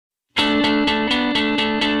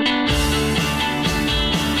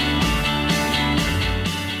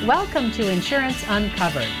Welcome to Insurance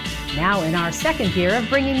Uncovered. Now in our second year of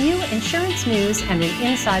bringing you insurance news and an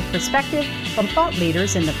inside perspective from thought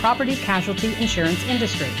leaders in the property casualty insurance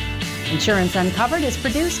industry. Insurance Uncovered is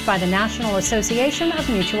produced by the National Association of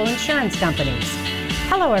Mutual Insurance Companies.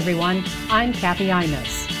 Hello everyone, I'm Kathy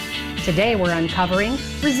Imus. Today we're uncovering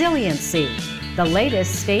Resiliency, the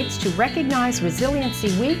latest states to recognize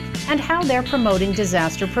Resiliency Week and how they're promoting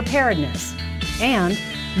disaster preparedness. And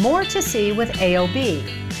more to see with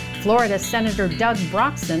AOB. Florida Senator Doug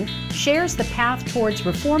Broxson shares the path towards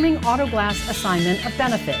reforming auto glass assignment of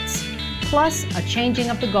benefits, plus a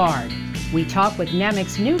changing of the guard. We talk with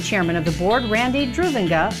NAMIC's new chairman of the board, Randy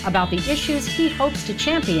Druvinga, about the issues he hopes to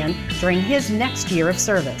champion during his next year of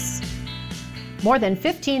service. More than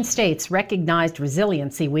 15 states recognized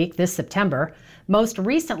Resiliency Week this September. Most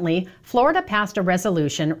recently, Florida passed a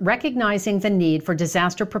resolution recognizing the need for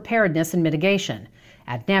disaster preparedness and mitigation.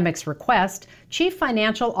 At NAMIC's request, Chief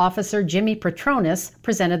Financial Officer Jimmy Petronis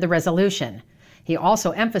presented the resolution. He also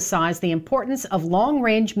emphasized the importance of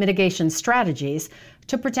long-range mitigation strategies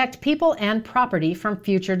to protect people and property from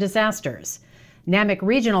future disasters. NAMIC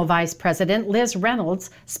Regional Vice President Liz Reynolds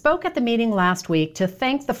spoke at the meeting last week to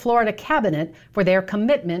thank the Florida Cabinet for their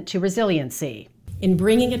commitment to resiliency. In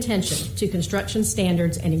bringing attention to construction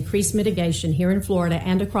standards and increased mitigation here in Florida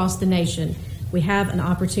and across the nation, we have an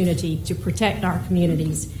opportunity to protect our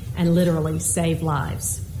communities and literally save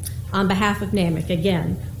lives. On behalf of NAMIC,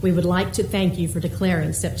 again, we would like to thank you for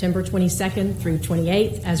declaring September 22nd through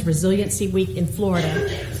 28th as Resiliency Week in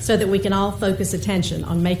Florida so that we can all focus attention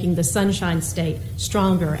on making the Sunshine State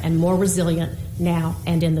stronger and more resilient now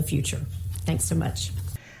and in the future. Thanks so much.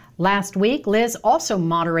 Last week, Liz also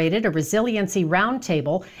moderated a resiliency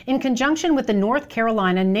roundtable in conjunction with the North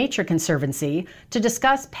Carolina Nature Conservancy to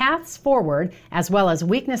discuss paths forward as well as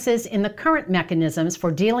weaknesses in the current mechanisms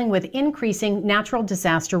for dealing with increasing natural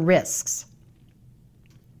disaster risks.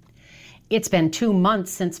 It's been 2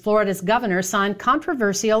 months since Florida's governor signed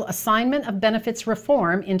controversial assignment of benefits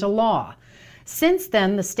reform into law. Since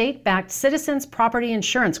then, the state-backed Citizens Property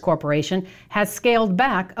Insurance Corporation has scaled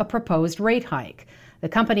back a proposed rate hike. The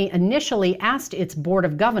company initially asked its Board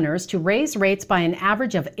of Governors to raise rates by an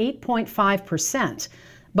average of 8.5%.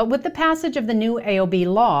 But with the passage of the new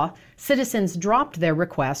AOB law, Citizens dropped their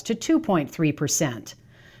request to 2.3%.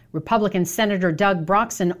 Republican Senator Doug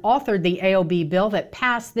Broxson authored the AOB bill that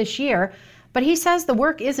passed this year, but he says the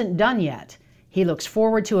work isn't done yet. He looks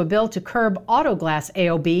forward to a bill to curb auto glass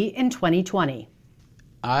AOB in 2020.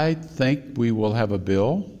 I think we will have a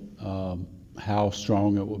bill. How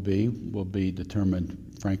strong it will be determined,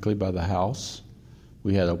 frankly, by the House.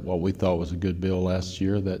 We had what we thought was a good bill last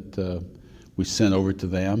year that we sent over to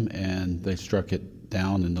them, and they struck it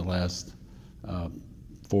down in the last 4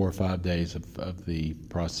 or 5 days of the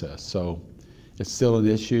process. So it's still an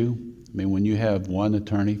issue. I mean, when you have one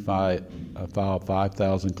attorney file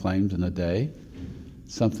 5,000 claims in a day,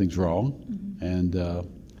 something's wrong. Mm-hmm. And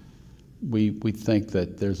we think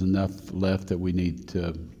that there's enough left that we need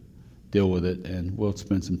to deal with it, and we'll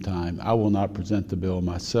spend some time. I will not present the bill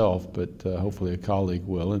myself, but hopefully a colleague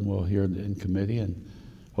will, and we'll hear it in committee and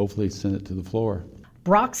hopefully send it to the floor.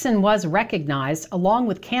 Broxson was recognized, along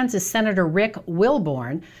with Kansas Senator Rick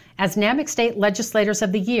Wilborn, as NAMIC State Legislators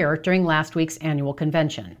of the Year during last week's annual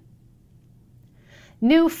convention.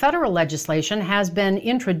 New federal legislation has been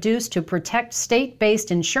introduced to protect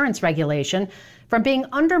state-based insurance regulation from being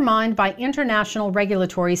undermined by international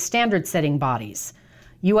regulatory standard-setting bodies.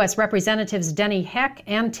 U.S. Representatives Denny Heck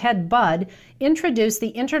and Ted Budd introduced the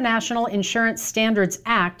International Insurance Standards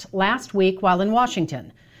Act last week while in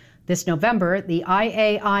Washington. This November, the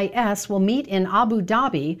IAIS will meet in Abu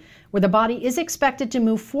Dhabi, where the body is expected to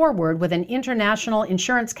move forward with an international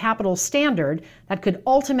insurance capital standard that could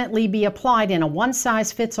ultimately be applied in a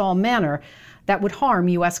one-size-fits-all manner that would harm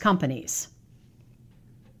U.S. companies.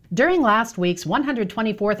 During last week's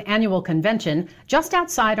 124th annual convention, just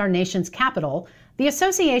outside our nation's capital, the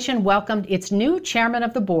association welcomed its new chairman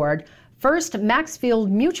of the board, First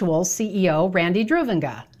Maxfield Mutual CEO Randy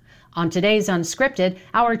Druvinga. On today's Unscripted,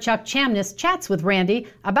 our Chuck Chamness chats with Randy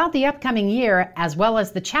about the upcoming year as well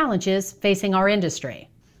as the challenges facing our industry.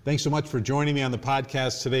 Thanks so much for joining me on the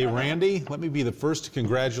podcast today, Randy. Let me be the first to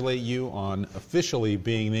congratulate you on officially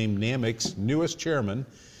being named NAMIC's newest chairman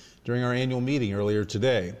during our annual meeting earlier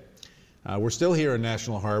today. We're still here in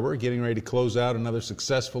National Harbor, getting ready to close out another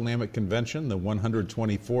successful NAMIC convention, the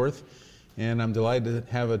 124th, and I'm delighted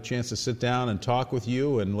to have a chance to sit down and talk with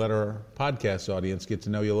you and let our podcast audience get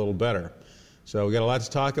to know you a little better. So we got a lot to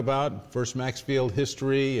talk about. First Maxfield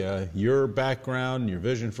history, your background, your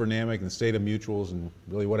vision for NAMIC and the state of mutuals, and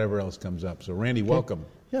really whatever else comes up. So Randy, welcome.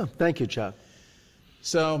 Yeah, thank you, Chuck.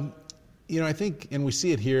 So, I think, and we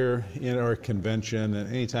see it here in our convention and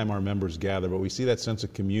anytime our members gather, but we see that sense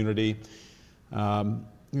of community.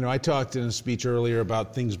 I talked in a speech earlier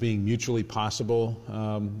about things being mutually possible,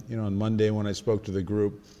 on Monday when I spoke to the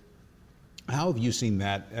group. How have you seen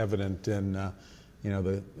that evident in, and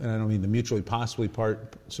I don't mean the mutually possibly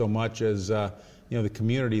part so much as, the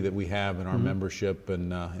community that we have in our membership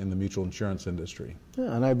and in the mutual insurance industry?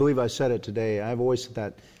 Yeah, and I believe I said it today. I've always said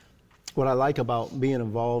that what I like about being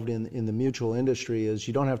involved in the mutual industry is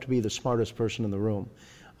you don't have to be the smartest person in the room.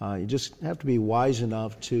 You just have to be wise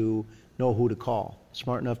enough to know who to call,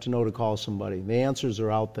 smart enough to know to call somebody. The answers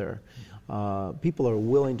are out there. People are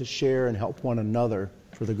willing to share and help one another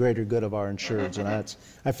for the greater good of our insureds, and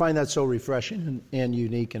I find that so refreshing and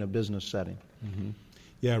unique in a business setting. Mm-hmm.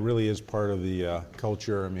 Yeah, it really is part of the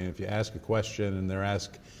culture. I mean, if you ask a question and they're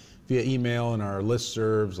asked via email in our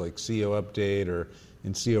listservs like CEO Update or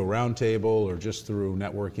in CEO Roundtable or just through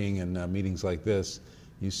networking and meetings like this,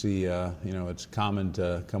 you see, it's common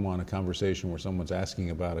to come on a conversation where someone's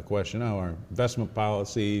asking about a question. Oh, our investment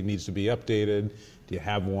policy needs to be updated. Do you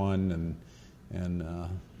have one? And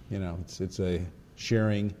it's a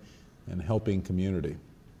sharing and helping community.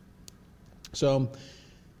 So,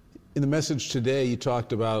 in the message today, you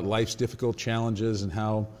talked about life's difficult challenges and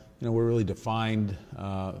how we're really defined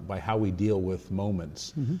by how we deal with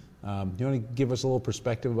moments. Mm-hmm. Do you want to give us a little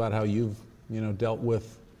perspective about how you've dealt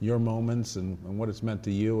with your moments and what it's meant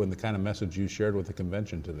to you and the kind of message you shared with the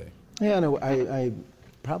convention today? Yeah, no, I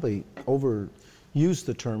probably overused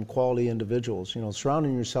the term quality individuals.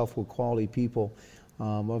 Surrounding yourself with quality people.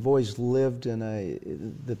 I've always lived in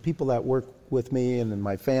the people that work with me and in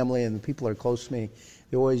my family and the people that are close to me,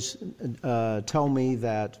 they always tell me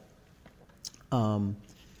that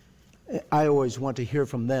I always want to hear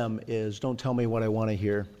from them is don't tell me what I want to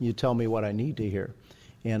hear. You tell me what I need to hear,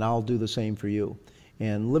 and I'll do the same for you.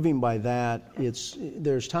 And living by that,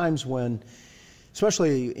 there's times when,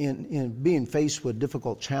 especially in being faced with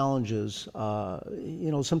difficult challenges,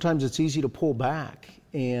 sometimes it's easy to pull back.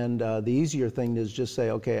 And the easier thing is just say,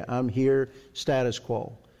 okay, I'm here, status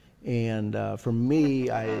quo. And for me,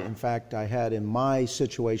 I had in my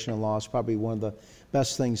situation and loss probably one of the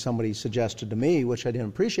best things somebody suggested to me, which I didn't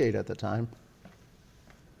appreciate at the time,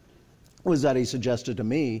 was that he suggested to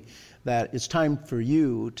me that it's time for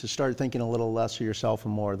you to start thinking a little less of yourself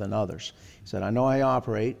and more than others. He said, I know how you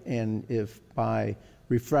operate, and if by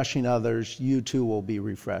refreshing others, you too will be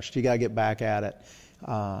refreshed. You got to get back at it.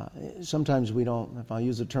 Sometimes we don't, if I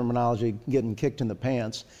use the terminology, getting kicked in the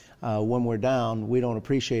pants, when we're down, we don't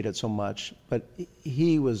appreciate it so much. But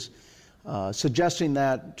he was suggesting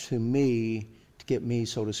that to me to get me,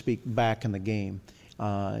 so to speak, back in the game.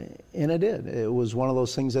 And it did. It was one of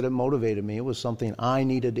those things that it motivated me. It was something I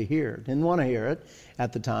needed to hear. Didn't want to hear it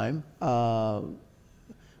at the time. But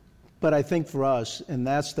I think for us, and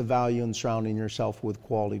that's the value in surrounding yourself with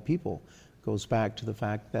quality people, goes back to the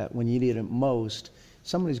fact that when you need it most,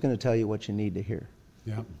 somebody's going to tell you what you need to hear.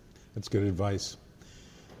 Yeah, that's good advice.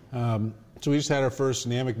 So we just had our first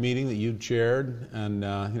NAMIC meeting that you chaired, and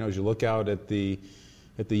as you look out at the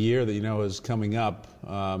year that is coming up,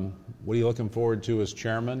 what are you looking forward to as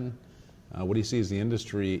chairman? What do you see as the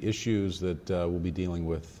industry issues that we'll be dealing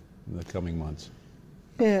with in the coming months?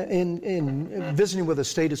 Yeah, in visiting with the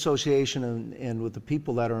state association and with the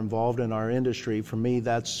people that are involved in our industry, for me,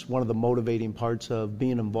 that's one of the motivating parts of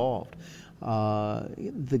being involved.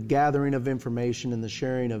 The gathering of information and the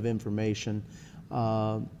sharing of information.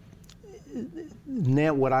 What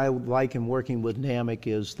I like in working with NAMIC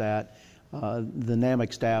is that the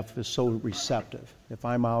NAMIC staff is so receptive. If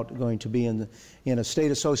I'm out going to be in a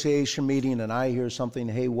state association meeting and I hear something,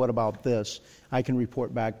 hey, what about this? I can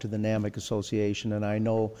report back to the NAMIC association, and I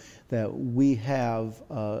know that we have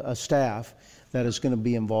a staff that is going to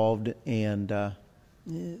be involved and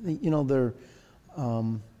they're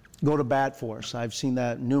go to bat for us. I've seen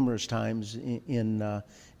that numerous times in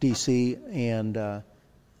D.C. and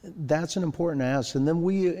that's an important ask. And then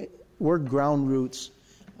we're ground roots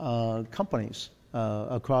companies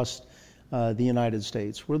across the United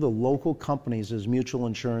States. We're the local companies as mutual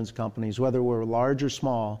insurance companies, whether we're large or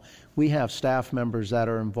small. We have staff members that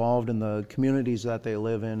are involved in the communities that they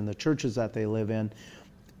live in and the churches that they live in.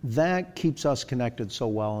 That keeps us connected so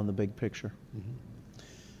well in the big picture. Mm-hmm.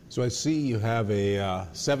 So I see you have a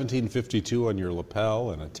 1752 on your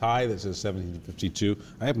lapel and a tie that says 1752.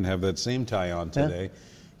 I happen to have that same tie on today. Yeah.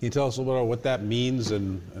 Can you tell us a little bit about what that means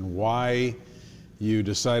and why you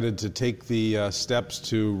decided to take the steps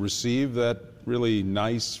to receive that really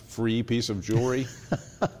nice, free piece of jewelry?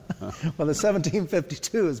 Well, the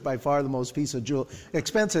 1752 is by far the most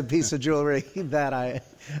expensive piece of jewelry that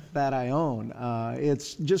that I own.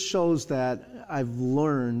 It just shows that I've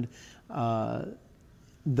learned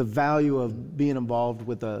the value of being involved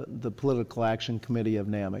with the Political Action Committee of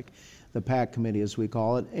NAMIC, the PAC committee as we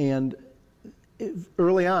call it. And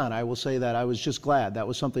early on, I will say that I was just glad. That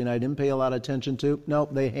was something I didn't pay a lot of attention to. Nope,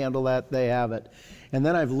 they handle that, they have it. And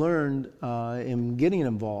then I've learned in getting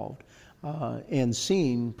involved and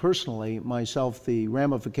seeing personally myself the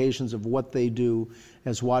ramifications of what they do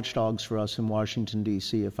as watchdogs for us in Washington,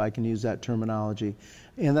 D.C., if I can use that terminology.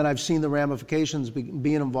 And then I've seen the ramifications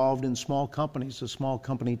being involved in small companies. The small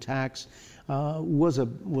company tax was a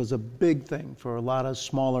big thing for a lot of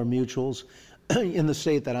smaller mutuals in the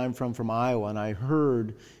state that I'm from Iowa, and I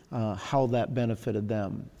heard how that benefited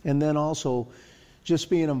them. And then also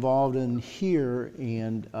just being involved in here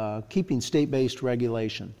and keeping state-based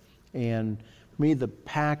regulation. And for me, the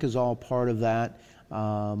PAC is all part of that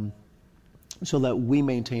so that we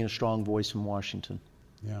maintain a strong voice in Washington.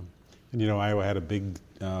 Yeah. And Iowa had a big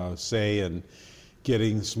say in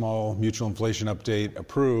getting small mutual inflation update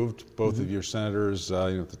approved. Both of your senators,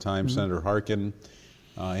 at the time, Senator Harkin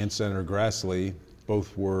and Senator Grassley,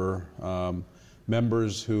 both were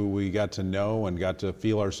members who we got to know and got to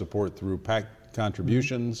feel our support through PAC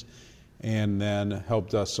contributions, and then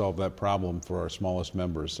helped us solve that problem for our smallest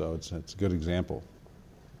members. So it's a good example.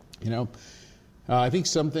 I think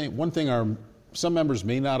one thing some members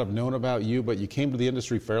may not have known about you, but you came to the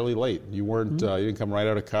industry fairly late. You weren't, you didn't come right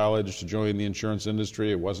out of college to join the insurance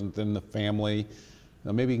industry. It wasn't in the family.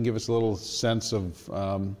 Maybe you can give us a little sense of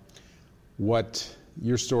what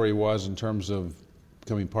your story was in terms of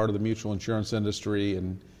becoming part of the mutual insurance industry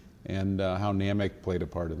and how NAMIC played a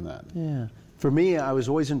part in that. Yeah. For me, I was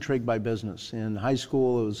always intrigued by business. In high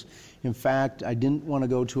school, in fact, I didn't want to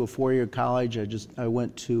go to a four-year college. I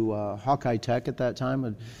went to Hawkeye Tech at that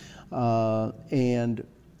time, and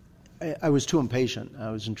I was too impatient.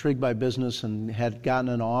 I was intrigued by business and had gotten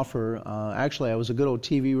an offer. Actually, I was a good old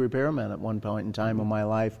TV repairman at one point in time in my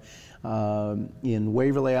life. In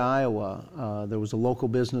Waverly, Iowa, there was a local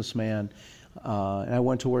businessman, and I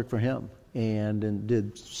went to work for him. And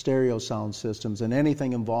did stereo sound systems and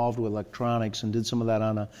anything involved with electronics, and did some of that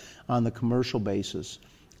on the commercial basis.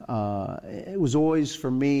 It was always, for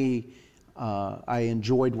me, I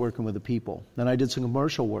enjoyed working with the people. Then I did some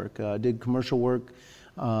commercial work. I did commercial work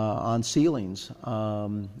on ceilings,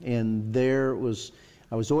 and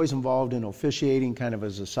I was always involved in officiating, kind of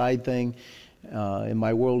as a side thing. In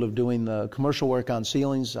my world of doing the commercial work on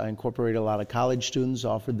ceilings, I incorporated a lot of college students,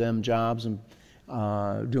 offered them jobs, and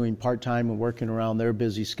doing part-time and working around their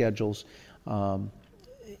busy schedules.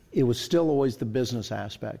 It was still always the business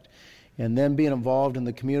aspect. And then being involved in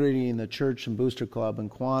the community, in the church and booster club in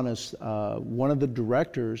Kiwanis, one of the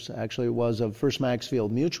directors, actually was of First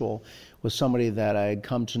Maxfield Mutual, was somebody that I had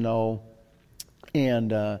come to know.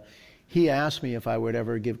 And he asked me if I would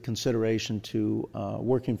ever give consideration to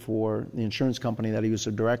working for the insurance company that he was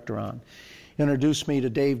a director on. Introduced me to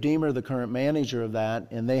Dave Deemer, the current manager of that,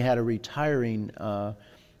 and they had a retiring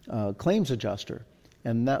claims adjuster.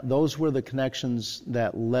 And those were the connections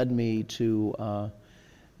that led me to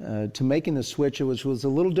making the switch, which was a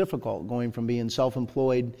little difficult, going from being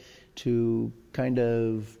self-employed to kind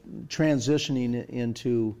of transitioning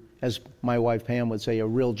into, as my wife Pam would say, a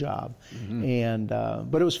real job. And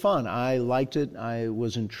but it was fun. I liked it. I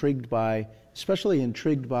was especially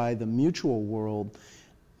intrigued by the mutual world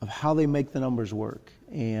of how they make the numbers work.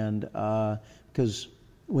 And because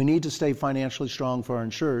we need to stay financially strong for our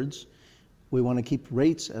insureds, we want to keep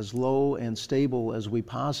rates as low and stable as we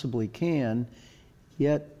possibly can,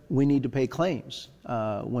 yet we need to pay claims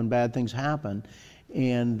when bad things happen.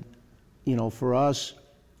 And for us,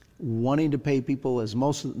 wanting to pay people as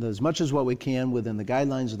much as what we can within the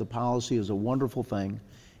guidelines of the policy is a wonderful thing.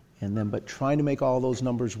 But trying to make all those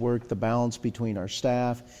numbers work, the balance between our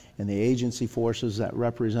staff and the agency forces that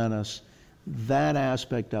represent us, that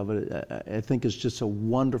aspect of it, I think, is just a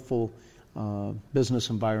wonderful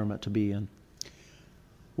business environment to be in.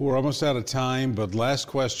 We're almost out of time, but last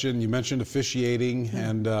question. You mentioned officiating,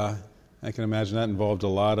 and I can imagine that involved a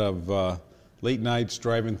lot of late nights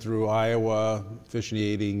driving through Iowa,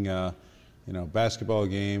 officiating, basketball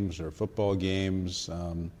games or football games,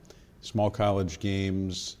 small college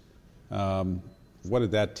games. What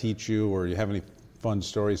did that teach you, or do you have any fun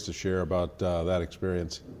stories to share about that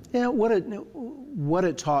experience? Yeah, what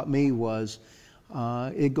it taught me was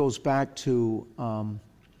it goes back to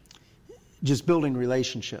just building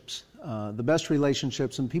relationships. The best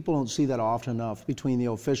relationships, and people don't see that often enough between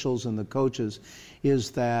the officials and the coaches,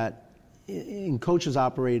 is that and coaches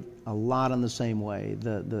operate a lot in the same way.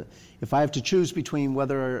 If I have to choose between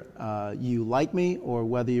whether you like me or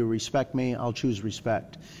whether you respect me, I'll choose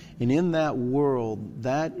respect. And in that world,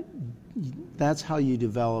 that's how you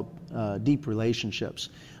develop deep relationships.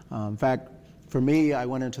 In fact, for me, I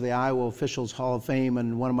went into the Iowa Officials Hall of Fame,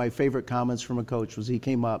 and one of my favorite comments from a coach was he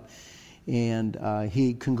came up and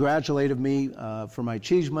he congratulated me for my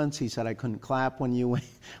achievements. He said I couldn't clap when you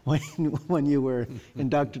were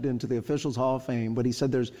inducted into the Officials Hall of Fame, but he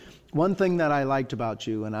said there's one thing that I liked about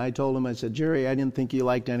you. And I told him, I said, Jerry, I didn't think you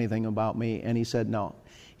liked anything about me. And he said, no.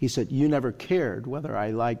 He said, you never cared whether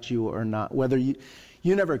I liked you or not.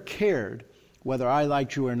 You never cared whether I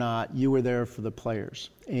liked you or not. You were there for the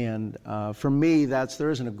players. And for me,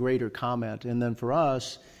 there isn't a greater comment. And then for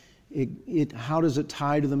us, how does it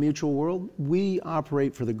tie to the mutual world? We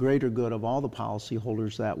operate for the greater good of all the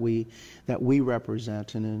policyholders that we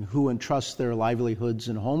represent and who entrust their livelihoods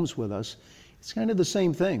and homes with us. It's kind of the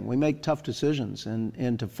same thing. We make tough decisions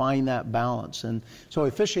and to find that balance. And so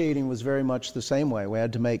officiating was very much the same way. You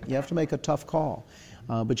have to make a tough call,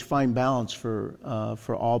 but you find balance for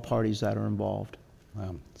all parties that are involved.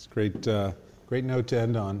 Wow, it's great note to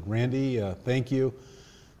end on. Randy, thank you.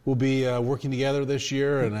 We'll be working together this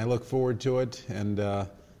year, and I look forward to it. And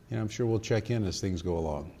I'm sure we'll check in as things go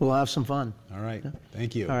along. We'll have some fun. All right. Yeah.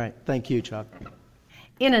 Thank you. All right. Thank you, Chuck.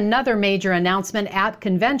 In another major announcement at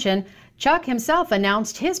convention, Chuck himself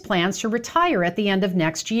announced his plans to retire at the end of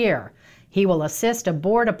next year. He will assist a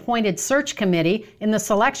board-appointed search committee in the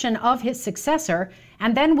selection of his successor,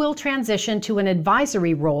 and then will transition to an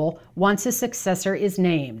advisory role once his successor is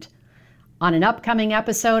named. On an upcoming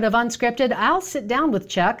episode of Unscripted, I'll sit down with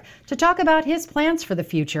Chuck to talk about his plans for the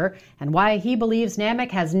future and why he believes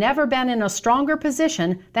NAMIC has never been in a stronger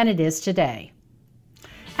position than it is today.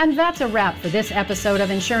 And that's a wrap for this episode of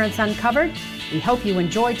Insurance Uncovered. We hope you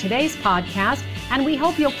enjoyed today's podcast, and we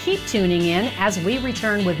hope you'll keep tuning in as we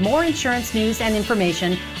return with more insurance news and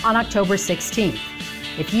information on October 16th.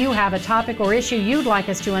 If you have a topic or issue you'd like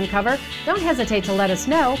us to uncover, don't hesitate to let us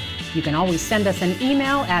know. You can always send us an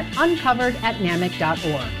email at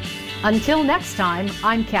uncovered@namic.org. Until next time,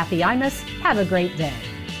 I'm Kathy Imus. Have a great day.